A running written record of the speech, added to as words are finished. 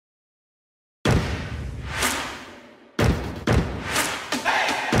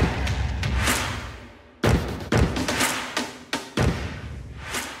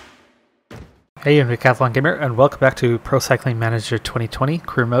Hey, I'm Decathlon Gamer, and welcome back to Pro Cycling Manager 2020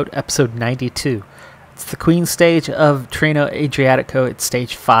 Career Mode, episode 92. It's the Queen stage of Tirreno-Adriatico. It's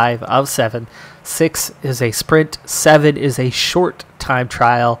stage 5 of 7. 6 is a sprint, 7 is a short time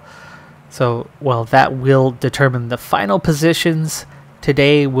trial. So, well, that will determine the final positions.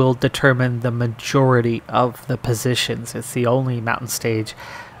 Today will determine the majority of the positions. It's the only mountain stage.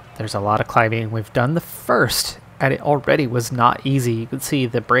 There's a lot of climbing. We've done the first, and it already was not easy. You can see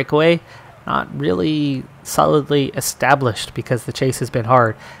the breakaway not really solidly established because the chase has been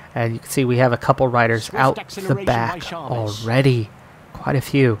hard, and you can see we have a couple riders out the back already, quite a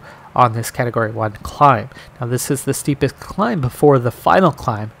few on this category 1 climb. Now this is the steepest climb before the final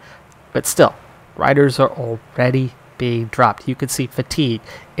climb, but still riders are already being dropped. You can see fatigue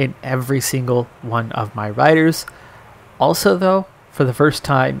in every single one of my riders. Also though, for the first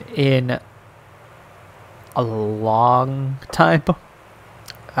time in a long time,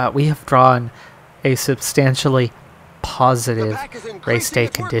 we have drawn a substantially positive race day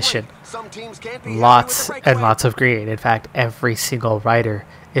condition. Lots and lots of green. In fact, every single rider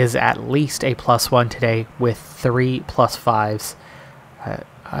is at least a +1 today with 3 +5s.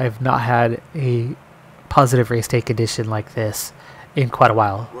 I've not had a positive race day condition like this in quite a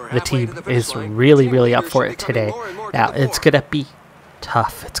while. The team is really up for it today. Now, it's going to be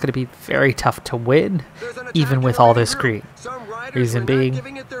tough. It's going to be very tough to win, even with all this green. Reason being,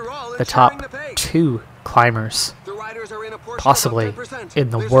 the top 2 climbers, possibly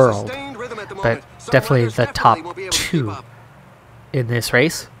in the world, but definitely the top 2 in this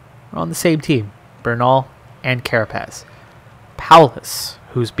race, are on the same team, Bernal and Carapaz. Paulus,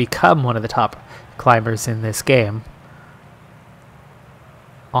 who's become one of the top climbers in this game,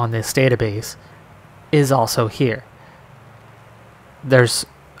 on this database, is also here. There's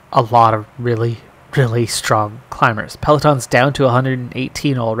a lot of really strong climbers. Peloton's down to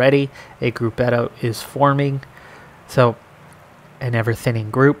 118 already. A gruppetto is forming. So, an ever-thinning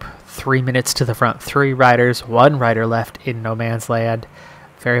group. 3 minutes to the front. 3 riders. 1 rider left in no man's land.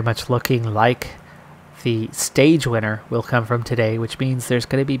 Very much looking like the stage winner will come from today, which means there's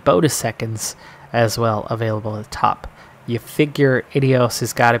going to be bonus seconds as well available at the top. You figure Ineos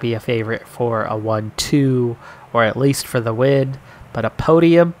has got to be a favorite for a 1-2, or at least for the win, but a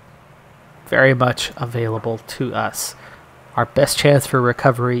podium, very much available to us. Our best chance for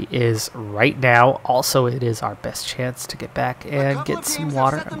recovery is right now. Also, it is our best chance to get back and get some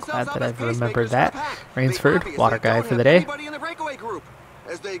water. I'm glad that I've remembered that. Rainsford, water guy for the day.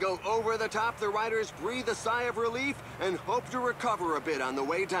 As they go over the top, the riders breathe a sigh of relief and hope to recover a bit on the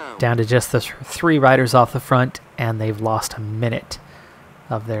way down. Down to just the 3 riders off the front, and they've lost a minute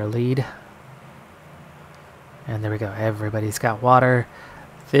of their lead. And there we go. Everybody's got water.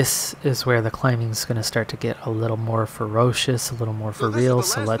 This is where the climbing is going to start to get a little more ferocious, a little more for real.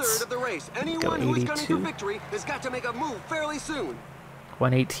 So let's go 82.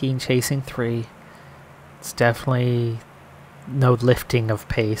 118 chasing 3. It's definitely no lifting of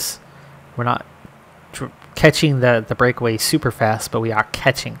pace. We're not catching the breakaway super fast, but we are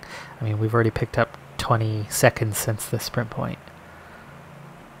catching. I mean, we've already picked up 20 seconds since the sprint point.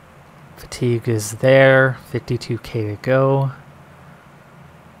 Fatigue is there. 52k to go.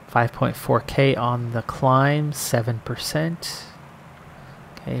 5.4k on the climb. 7%.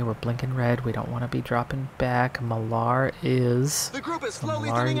 Okay, we're blinking red. We don't want to be dropping back. Malar is...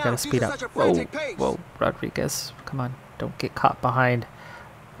 Malar, you gotta speed up. Whoa, Rodriguez. Come on. Don't get caught behind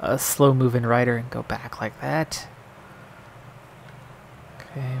a slow-moving rider and go back like that.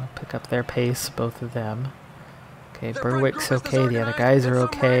 Okay, we'll pick up their pace, both of them. Okay, Berwick's okay, the other guys are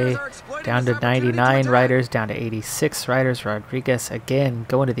okay. Down to 99 riders, down to 86 riders. Rodriguez, again,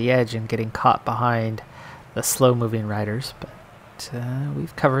 going to the edge and getting caught behind the slow-moving riders. But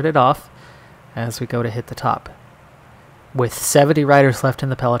we've covered it off as we go to hit the top. With 70 riders left in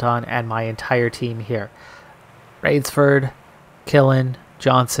the peloton and my entire team here. Rainsford, Killen,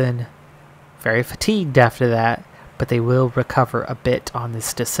 Johnson, very fatigued after that, but they will recover a bit on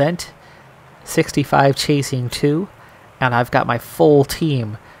this descent. 65 chasing 2, and I've got my full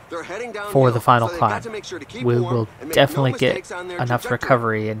team for the final climb. We will definitely get enough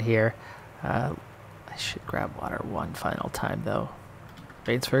recovery in here. I should grab water one final time though.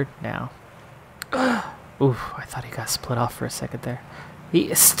 Rainsford, now. Oof, I thought he got split off for a second there.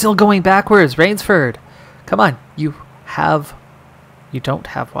 He is still going backwards, Rainsford. Come on, you don't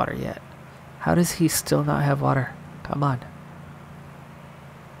have water yet. How does he still not have water? Come on.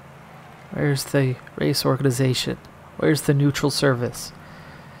 Where's the race organization? Where's the neutral service?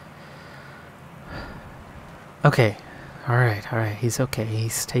 Okay, alright, he's okay.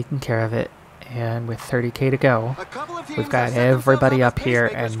 He's taking care of it. And with 30K to go, A couple of teams we've got have set themselves everybody up up as here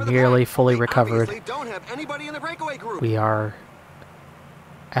pacemakers and for the nearly pack. fully They recovered. obviously don't have anybody in the breakaway group. We are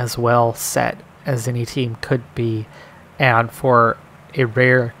as well set as any team could be, and for a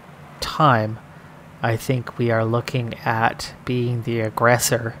rare time, I think we are looking at being the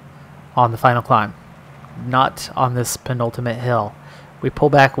aggressor on the final climb, not on this penultimate hill. We pull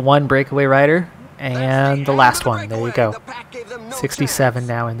back one breakaway rider, and the last one. There you go. 67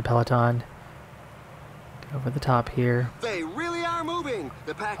 now in the Peloton. Over the top here. They really are moving.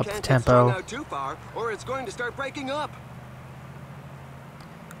 The pack Up the can't tempo. get strung out too far, or it's going to start breaking up.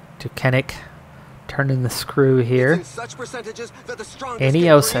 To Kennick, turning the screw here. It's in such percentages that the strongest can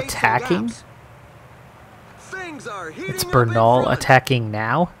Ineos create some attacking. gaps. Things are heating It's up in Bernal front. attacking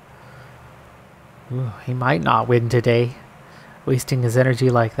now. Ooh, he might not win today, wasting his energy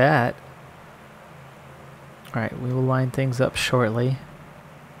like that. Alright, we will line things up shortly.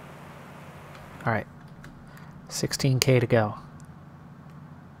 Alright, 16K to go.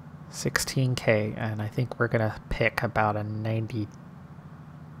 16K, and I think we're going to pick about a 90.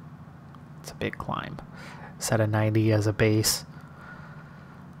 It's a big climb. Set a 90 as a base.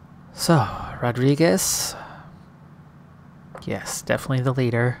 So, Rodriguez, yes, definitely the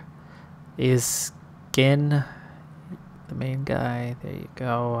leader. Is Ginn the main guy? There you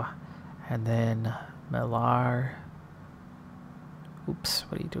go. And then Millar. Oops,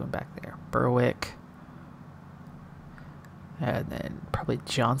 what are you doing back there? Berwick. And then probably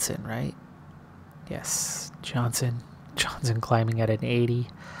Johnson, right? Yes, Johnson. Johnson climbing at an 80.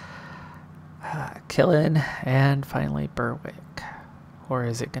 Killen, and finally Berwick. Or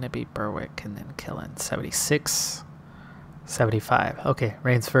is it going to be Berwick and then Killen? 76, 75. Okay,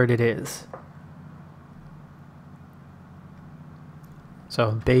 Rainsford it is.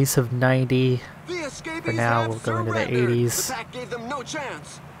 So base of 90. The escapees For now, have we'll go into the surrendered. 80s. The pack gave them no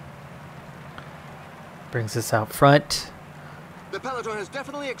chance. Brings us out front. The Peloton has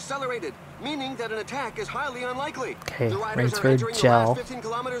definitely accelerated, meaning that an attack is highly unlikely. Okay, The riders are Rainsford, entering the gel. last 15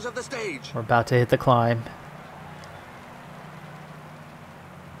 kilometers of the stage. We're about to hit the climb.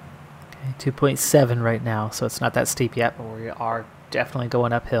 Okay, 2.7 right now, so it's not that steep yet, but we are definitely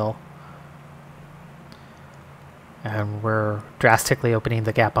going uphill. And we're drastically opening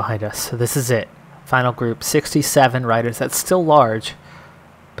the gap behind us. So this is it. Final group, 67 riders. That's still large,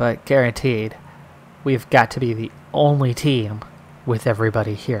 but guaranteed. We've got to be the only team with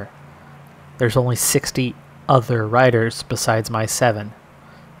everybody here. There's only 60 other riders besides my 7.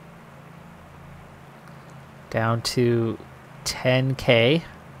 Down to 10K.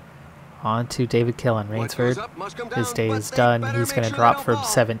 On to David Killen. Rainsford, What goes up must come his down, day but is they done. better He's make going to sure drop they from don't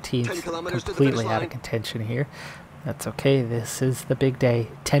fall. 10 17th, kilometers to the completely finish out line. of contention here. That's okay. This is the big day.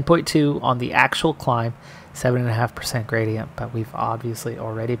 10.2 on the actual climb. 7.5% gradient, but we've obviously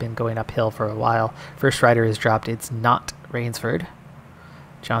already been going uphill for a while. First rider is dropped. It's not Rainsford.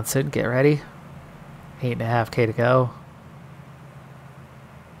 Johnson, get ready. 8.5K to go.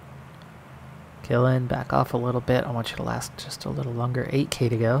 Killen, back off a little bit. I want you to last just a little longer. 8K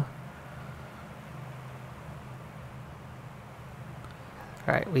to go.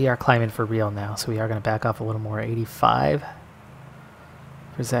 Alright, we are climbing for real now, so we are going to back off a little more. 85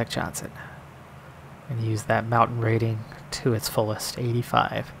 for Zach Johnson. And use that mountain rating to its fullest.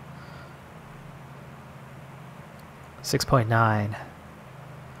 85. 6.9.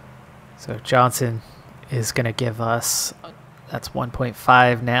 So Johnson is going to give us, that's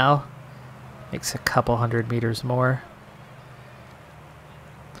 1.5 now. Makes a couple hundred meters more.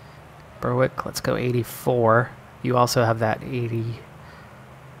 Berwick, let's go 84. You also have that 80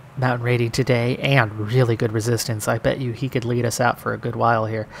 mountain rating today and really good resistance. I bet you he could lead us out for a good while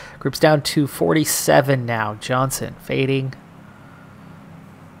here. Group's down to 47 now. Johnson fading.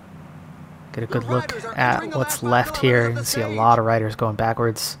 Get a good look at what's left here. You can see a lot of riders going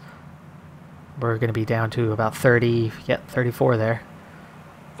backwards. We're going to be down to about 30, 34 there.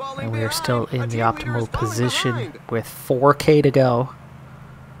 And we are still in the optimal position with 4K to go.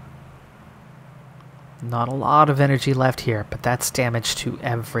 Not a lot of energy left here, but that's damage to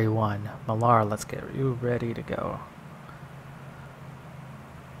everyone. Millar, let's get you ready to go.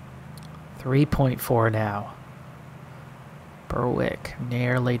 3.4 now. Berwick,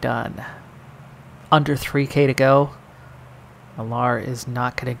 nearly done. Under 3K to go. Millar is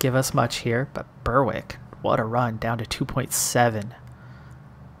not going to give us much here, but Berwick, what a run, down to 2.7.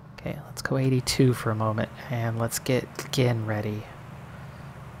 Okay, let's go 82 for a moment, and let's get Ginn ready.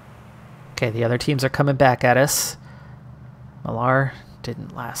 Okay, the other teams are coming back at us. Millar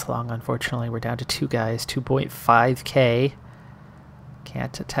didn't last long, unfortunately. We're down to 2 guys, 2.5K.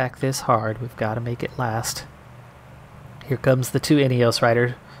 Can't attack this hard. We've got to make it last. Here comes the 2 Ineos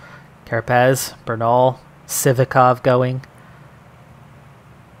riders. Carapaz, Bernal, Sivakov going.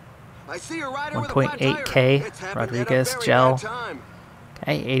 I see a rider with a flat tire. 1.8K, Rodriguez, Gel.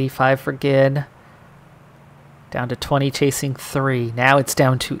 Okay, 85 for Ginn. Down to 20, chasing 3. Now it's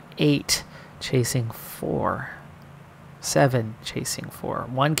down to 8, chasing 4. 7, chasing 4.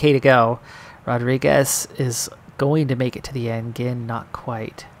 1K to go. Rodriguez is going to make it to the end. Ginn, not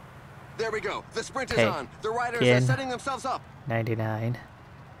quite. There we go. The sprint is on. The riders Ginn, are setting themselves up. 99.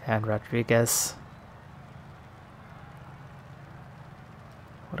 And Rodriguez.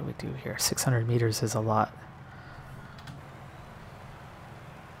 What do we do here? 600 meters is a lot.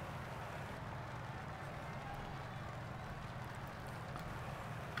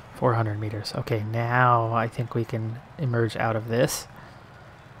 $400 meters. Okay, now I think we can emerge out of this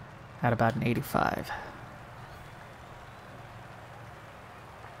at about an 85.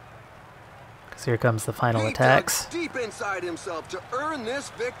 Because here comes the final attacks. Deep inside himself to earn this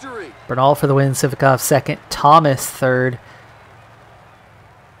victory. Bernal for the win, Sivakov second, Thomas third,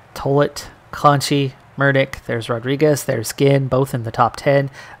 Tolet, Conchi, Murnick, there's Rodriguez, there's Ginn, both in the top 10,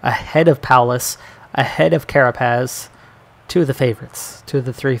 ahead of Paulus, ahead of Carapaz. Two of the favorites. 2 of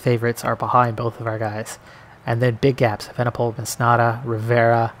the 3 favorites are behind both of our guys. And then big gaps. Evenepoel, Masnada,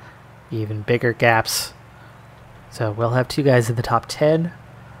 Rivera, even bigger gaps. So we'll have 2 guys in the top 10.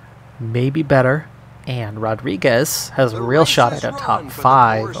 Maybe better. And Rodriguez has a real shot at a top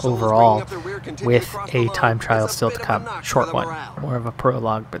 5 overall with a time trial still to come. Short one. More of a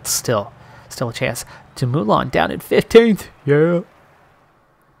prologue, but still a chance. Dumoulin down at 15th. Yeah.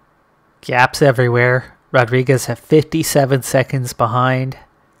 Gaps everywhere. Rodriguez at 57 seconds behind.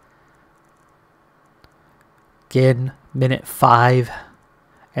 Ginn, minute 5.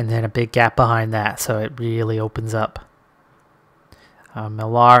 And then a big gap behind that, so it really opens up.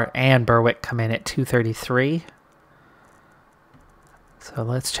 Millar and Berwick come in at 2:33. So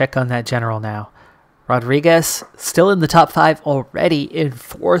let's check on that general now. Rodriguez still in the top 5, already in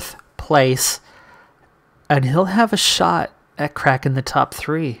 4th place. And he'll have a shot at cracking the top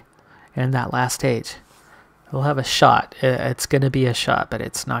 3 in that last stage. He'll have a shot. It's going to be a shot, but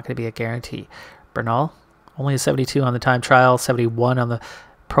it's not going to be a guarantee. Bernal, only a 72 on the time trial, 71 on the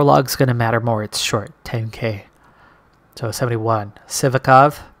prologue's going to matter more. It's short, 10K. So 71.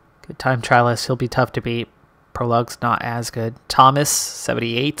 Sivakov, good time trialist. He'll be tough to beat. Prologue's not as good. Thomas,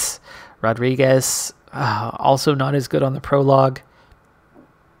 78. Rodriguez, also not as good on the prologue.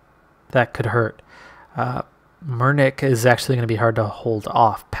 That could hurt. Murnick is actually going to be hard to hold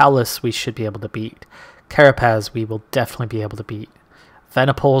off. Paulus, we should be able to beat. Carapaz, we will definitely be able to beat.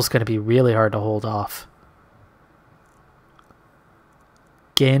 Evenepoel is going to be really hard to hold off.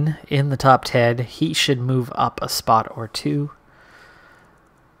 Ginn in the top 10. He should move up a spot or 2.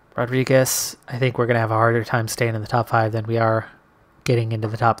 Rodriguez, I think we're going to have a harder time staying in the top 5 than we are getting into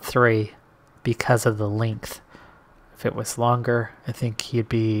the top 3 because of the length. If it was longer, I think he'd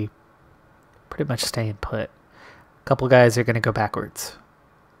be pretty much staying put. A couple guys are going to go backwards.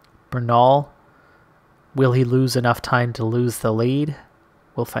 Bernal, will he lose enough time to lose the lead?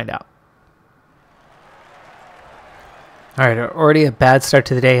 We'll find out. All right, already a bad start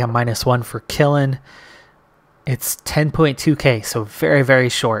to the day. A -1 for Killen. It's 10.2K, so very, very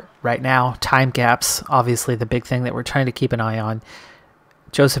short. Right now, time gaps, obviously the big thing that we're trying to keep an eye on.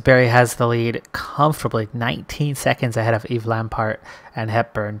 Joseph Berry has the lead comfortably, 19 seconds ahead of Yves Lampart and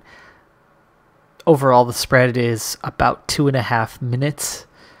Hepburn. Overall, the spread is about 2.5 minutes,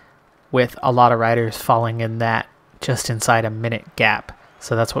 with a lot of riders falling in that just inside a minute gap.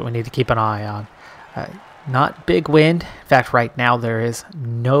 So that's what we need to keep an eye on. Not big wind. In fact, right now there is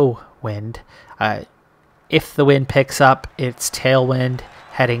no wind. If the wind picks up, it's tailwind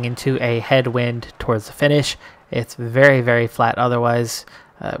heading into a headwind towards the finish. It's very, very flat otherwise.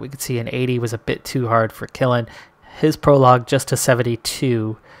 We could see an 80 was a bit too hard for Killen. His prologue just a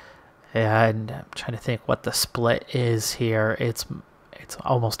 72. And I'm trying to think what the split is here. It's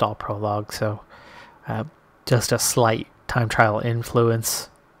almost all prologue, so just a slight time trial influence.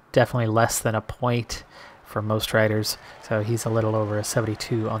 Definitely less than a point for most riders. So he's a little over a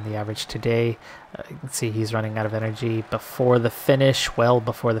 72 on the average today. You can see he's running out of energy before the finish, well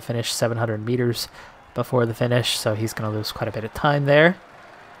before the finish, 700 meters before the finish. So he's going to lose quite a bit of time there.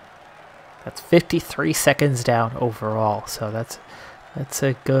 That's 53 seconds down overall. So that's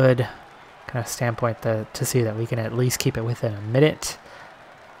a good kind of standpoint to see that we can at least keep it within a minute.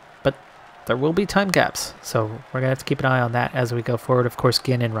 But there will be time gaps, so we're going to have to keep an eye on that as we go forward. Of course,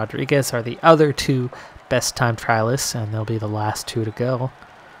 Ginn and Rodriguez are the other 2 best time trialists, and they'll be the last 2 to go,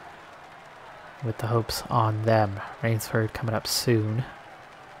 with the hopes on them. Rainsford coming up soon.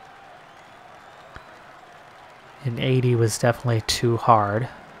 An 80 was definitely too hard,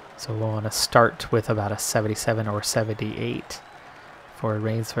 So we'll want to start with about a 77 or 78 for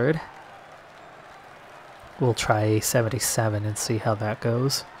Rainsford. We'll try a 77 and see how that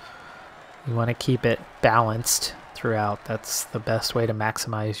goes. You want to keep it balanced throughout. That's the best way to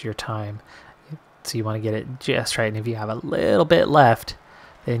maximize your time. So you want to get it just right, and if you have a little bit left,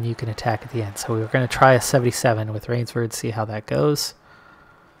 then you can attack at the end. So we're going to try a 77 with Rainsford, see how that goes.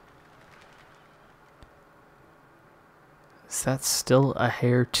 Is that still a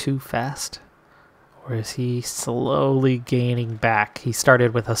hair too fast? Or is he slowly gaining back? He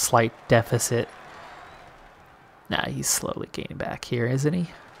started with a slight deficit. Nah, he's slowly gaining back here, isn't he?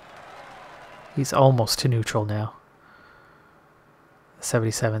 He's almost to neutral now. The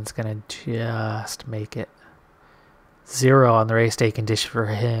 77's going to just make it. 0 on the race day condition for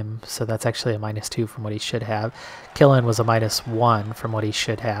him, so that's actually a -2 from what he should have. Killen was a -1 from what he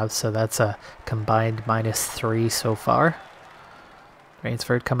should have, so that's a combined -3 so far.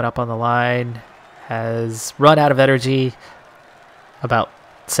 Rainsford coming up on the line, has run out of energy about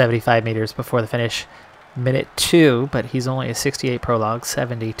 75 meters before the finish. Minute 2, but he's only a 68 prologue,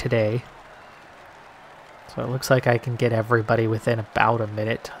 70 today. So it looks like I can get everybody within about a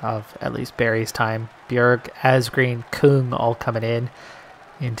minute of at least Barry's time. Bjerg, Asgreen, Kung all coming in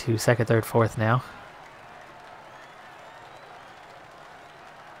into 2nd, 3rd, 4th now.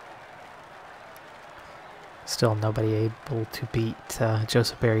 Still nobody able to beat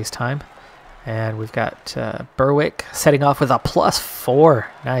Joseph Barry's time. And we've got Berwick setting off with a +4.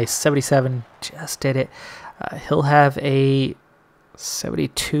 Nice. 77 just did it. He'll have a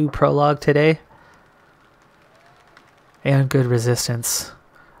 72 prologue today. And good resistance.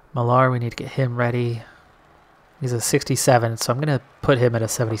 Millar, we need to get him ready. He's a 67, so I'm going to put him at a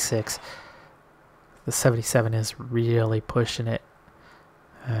 76. The 77 is really pushing it.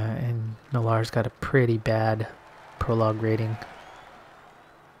 And Millar's got a pretty bad prologue rating.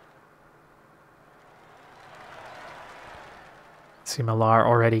 See Millar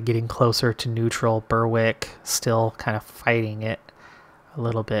already getting closer to neutral. Berwick still kind of fighting it a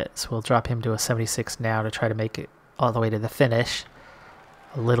little bit. So we'll drop him to a 76 now to try to make it all the way to the finish.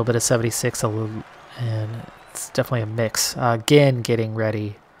 A little bit of 76, and it's definitely a mix. Again, getting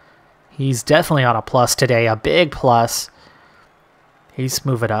ready. He's definitely on a plus today, a big plus. He's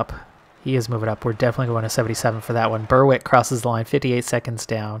moving up. He is moving up. We're definitely going to 77 for that one. Berwick crosses the line, 58 seconds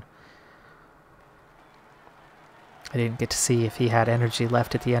down. I didn't get to see if he had energy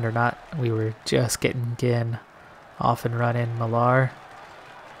left at the end or not. We were just getting Ginn off and running. Millar.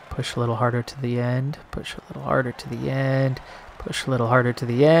 Push a little harder to the end. Push a little harder to the end. Push a little harder to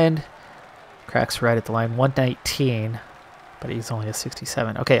the end. Cracks right at the line. 119. But he's only a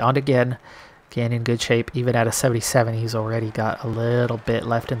 67. Okay, on to Ginn. Ginn in good shape. Even at a 77, he's already got a little bit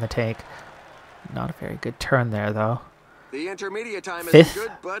left in the tank. Not a very good turn there, though. The intermediate time is 5th,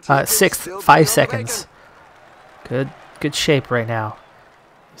 good, but 6th, 5 seconds. Good shape right now.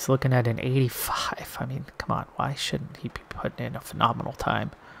 He's looking at an 85. I mean, come on. Why shouldn't he be putting in a phenomenal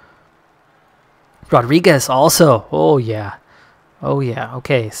time? Rodriguez also. Oh, yeah. Oh, yeah.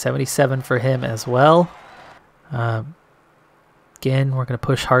 Okay, 77 for him as well. Again, we're going to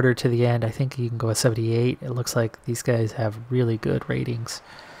push harder to the end. I think you can go a 78. It looks like these guys have really good ratings.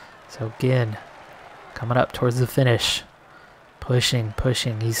 So, again, coming up towards the finish. Pushing.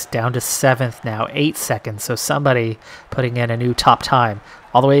 He's down to 7th now. 8 seconds. So, somebody putting in a new top time.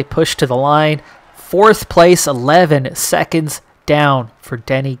 All the way pushed to the line. 4th place, 11 seconds down for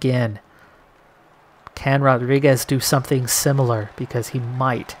Denny Ginn. Can Rodriguez do something similar? Because he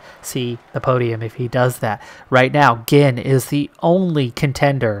might see the podium if he does that. Right now, Ginn is the only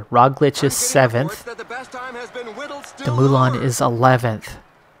contender. Roglic is 7th. Dumoulin is 11th.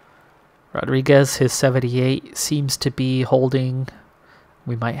 Rodriguez, his 78, seems to be holding.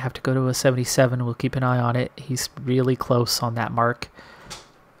 We might have to go to a 77. We'll keep an eye on it. He's really close on that mark.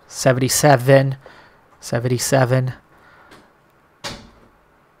 77. 77.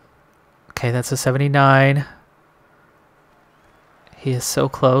 Okay, that's a 79. He is so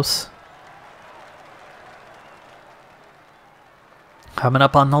close. Coming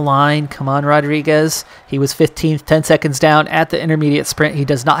up on the line. Come on, Rodriguez. He was 15th, 10 seconds down at the intermediate sprint. He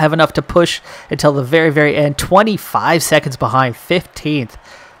does not have enough to push until the very, very end. 25 seconds behind, 15th.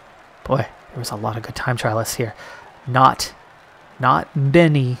 Boy, there was a lot of good time trialists here. Not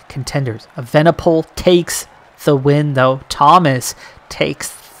many contenders. Evenepoel takes the win, though. Thomas takes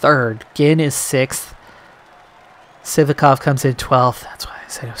 3rd. Ginn is 6th. Sivakov comes in 12th. That's why I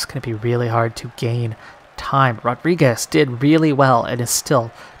said it was going to be really hard to gain time. Rodriguez did really well and is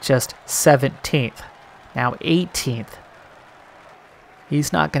still just 17th. Now 18th.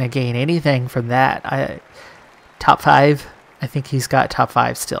 He's not going to gain anything from that. Top 5 I think he's got top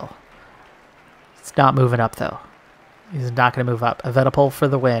 5 still. It's not moving up, though. He's not going to move up. Evenepoel for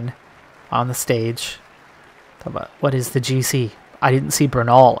the win on the stage. What is the GC? I didn't see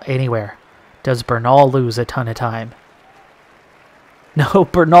Bernal anywhere. Does Bernal lose a ton of time? No,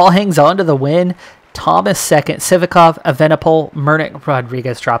 Bernal hangs on to the win. Thomas second. Sivakov, Evenepoel, Mernick,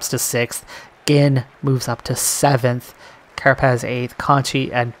 Rodriguez drops to 6th. Ginn moves up to 7th. Carapaz 8th.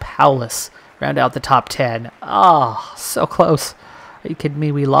 Conchi and Paulus round out the top 10. Ah, so close. Are you kidding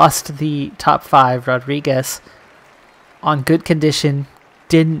me? We lost the top 5. Rodriguez on good condition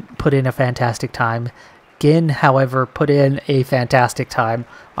didn't put in a fantastic time. Ginn, however, put in a fantastic time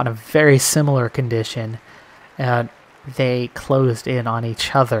on a very similar condition. And they closed in on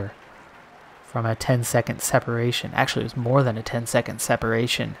each other from a 10-second separation. Actually, it was more than a 10-second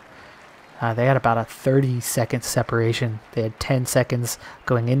separation. They had about a 30-second separation. They had 10 seconds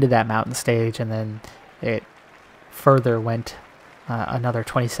going into that mountain stage, and then it further went another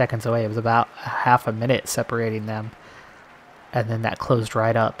 20 seconds away. It was about a half a minute separating them, and then that closed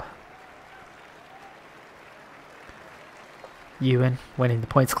right up. Ewan winning the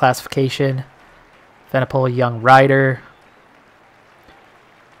points classification. Evenepoel, young rider.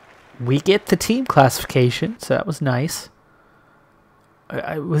 We get the team classification, so that was nice.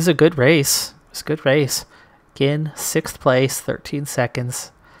 It was a good race. It was a good race. Ginn, 6th place, 13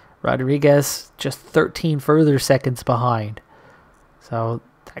 seconds. Rodriguez, just 13 further seconds behind. So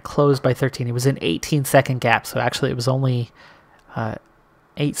that closed by 13. It was an 18-second gap, so actually it was only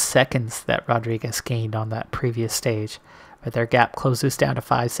 8 seconds that Rodriguez gained on that previous stage. But their gap closes down to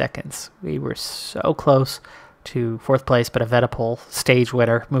 5 seconds. We were so close to 4th place, but Evenepoel, stage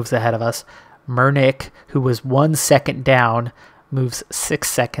winner, moves ahead of us. Mernick, who was 1 second down, moves 6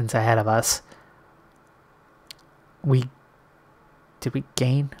 seconds ahead of us. Did we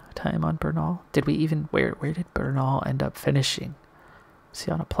gain time on Bernal? Did we even, where did Bernal end up finishing? Was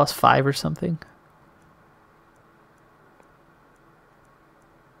he on a +5 or something?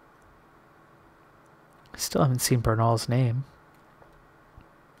 I still haven't seen Bernal's name.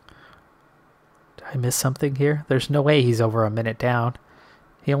 Did I miss something here? There's no way he's over a minute down.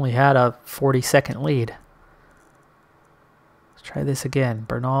 He only had a 40-second lead. Let's try this again.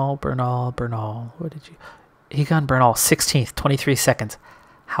 Bernal. What did you... Egan Bernal, 16th, 23 seconds.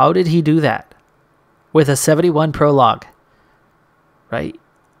 How did he do that? With a 71 prologue. Right?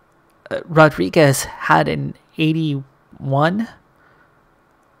 Rodriguez had an 81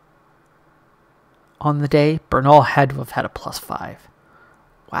 on the day. Bernal had to have had a +5.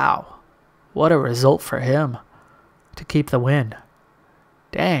 Wow. What a result for him to keep the win.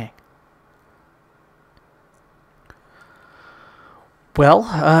 Dang. Well,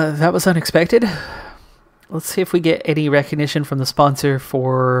 that was unexpected. Let's see if we get any recognition from the sponsor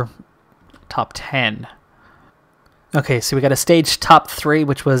for top 10. Okay, so we got a stage top 3,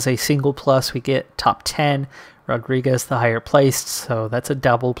 which was a single plus. We get top 10. Rodriguez, the higher placed, so that's a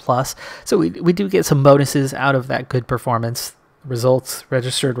double plus. So we do get some bonuses out of that good performance. Results,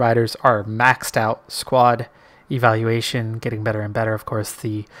 registered riders are maxed out. Squad evaluation getting better and better. Of course,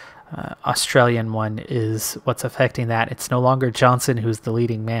 the Australian one is what's affecting that. It's no longer Johnson who's the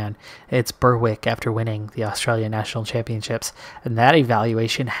leading man. It's Berwick after winning the Australian National Championships. And that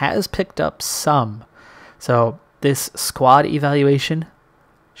evaluation has picked up some. So this squad evaluation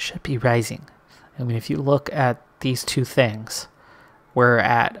should be rising. I mean, if you look at these two things, we're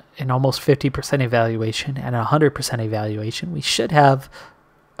at an almost 50% evaluation and a 100% evaluation. We should have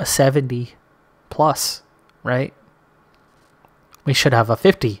a 70 plus, right? We should have a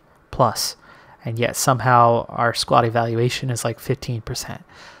 50 plus, and yet somehow our squad evaluation is like 15%.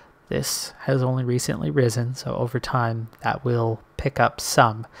 This has only recently risen, so over time that will pick up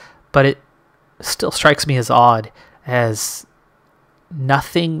some, but it still strikes me as odd as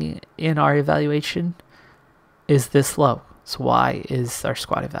nothing in our evaluation is this low. So why is our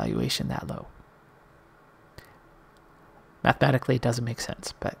squad evaluation that low? Mathematically it doesn't make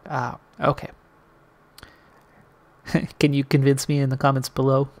sense, but okay. Can you convince me in the comments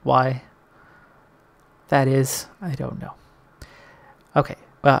below why that is? I don't know. Okay,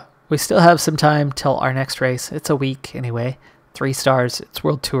 well, we still have some time till our next race. It's a week anyway. 3 stars. It's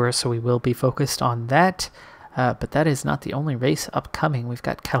World Tour, so we will be focused on that. But that is not the only race upcoming. We've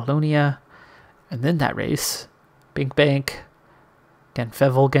got Catalonia, and then that race, Bink Bank, then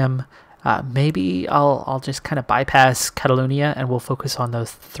Vevelgem. Maybe I'll just kind of bypass Catalonia, and we'll focus on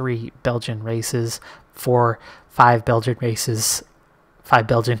those 3 Belgian races. 5 Belgian races, 5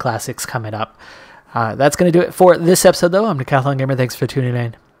 Belgian classics coming up. That's going to do it for this episode, though. I'm Decathlon Gamer. Thanks for tuning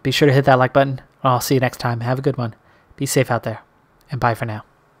in. Be sure to hit that like button. I'll see you next time. Have a good one. Be safe out there, and bye for now.